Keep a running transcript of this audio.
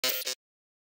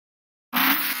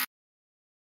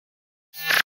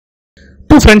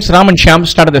Two friends, Ram and Shyam,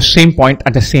 start at the same point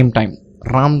at the same time.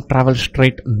 Ram travels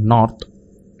straight north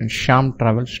and Shyam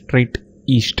travels straight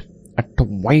east at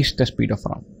twice the speed of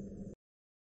Ram.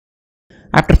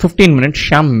 After 15 minutes,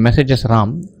 Shyam messages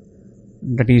Ram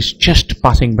that he is just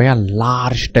passing by a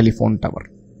large telephone tower.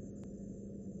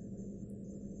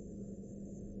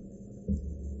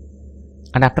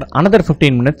 And after another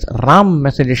 15 minutes, Ram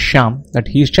messages Shyam that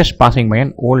he is just passing by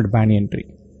an old banyan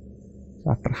tree.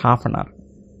 So after half an hour,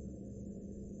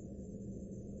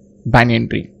 banyan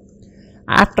tree.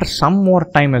 After some more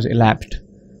time has elapsed,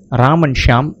 Ram and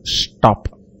Shyam stop.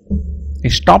 They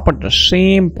stop at the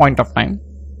same point of time.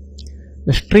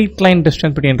 The straight line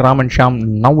distance between Ram and Shyam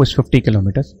now is 50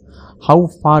 kilometers. How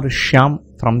far is Shyam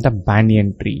from the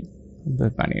banyan tree? The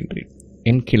banyan tree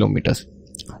in kilometers.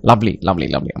 Lovely, lovely,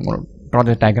 lovely. I'm going to draw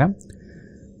this diagram.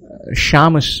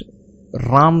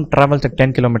 Ram travels at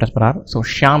 10 kilometers per hour. So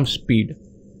Shyam's speed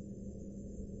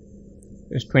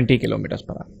is 20 kilometers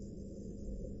per hour.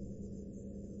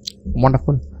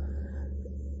 Wonderful.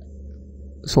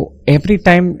 So every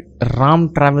time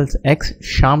Ram travels x,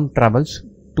 Shyam travels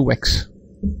 2x.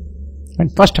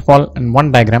 And first of all, in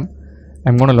one diagram,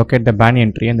 I'm going to locate the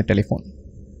banyan tree and the telephone.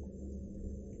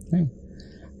 Okay.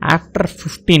 After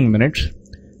 15 minutes,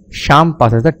 Shyam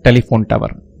passes the telephone tower.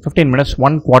 15 minutes,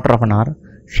 1/4 of an hour,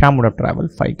 Shyam would have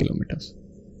traveled 5 kilometers.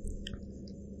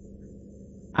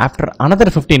 After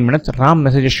another 15 minutes, Ram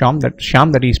messages Shyam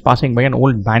that he is passing by an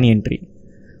old banyan tree.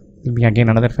 It will be again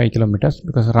another 5 kilometers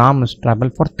because Ram has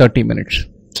traveled for 30 minutes.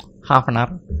 Half an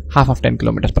hour, half of 10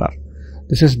 kilometers per hour.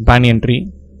 This is banyan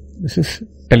tree. This is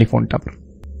telephone tower.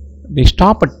 They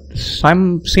stop at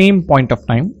some same point of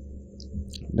time.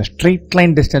 The straight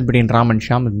line distance between Ram and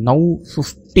Shyam is now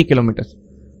 50 kilometers.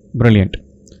 Brilliant.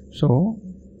 So,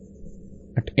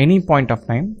 at any point of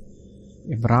time,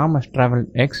 if Ram has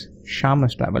traveled x, Shyam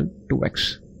has traveled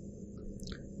 2x.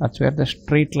 That's where the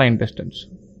straight line distance.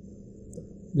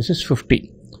 This is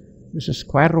 50. This is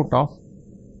square root of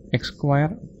x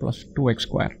square plus 2x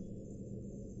square.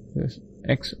 This is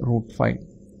x root 5.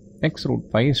 X root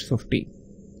 5 is 50.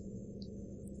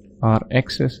 Or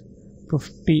x is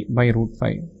 50 by root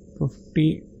 5.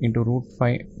 50 into root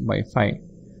 5 by 5,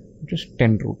 which is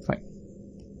 10 root 5.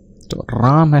 So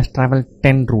Ram has traveled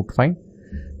 10 root 5.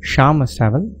 Shyam has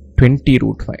traveled 20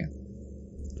 root 5.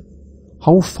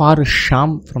 How far is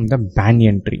Shyam from the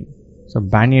banyan tree? So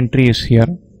banyan tree is here,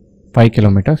 5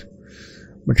 kilometers.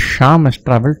 But Shyam has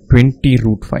traveled 20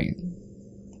 root 5.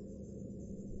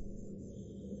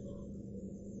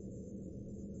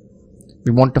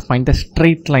 We want to find the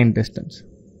straight line distance.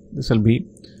 This will be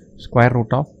square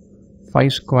root of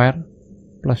 5 square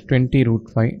plus 20 root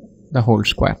 5 the whole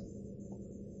square.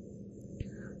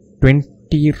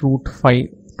 20 root 5,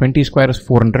 20 square is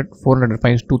 400,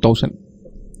 405 is 2000.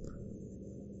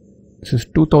 This is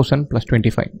 2000 plus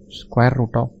 25, square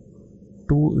root of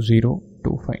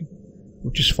 2025,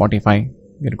 which is 45.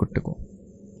 We are good to go.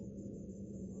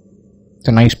 It's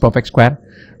a nice perfect square.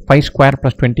 5 square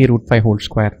plus 20 root 5 whole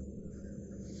square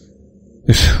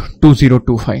is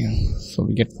 2025. So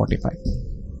we get 45.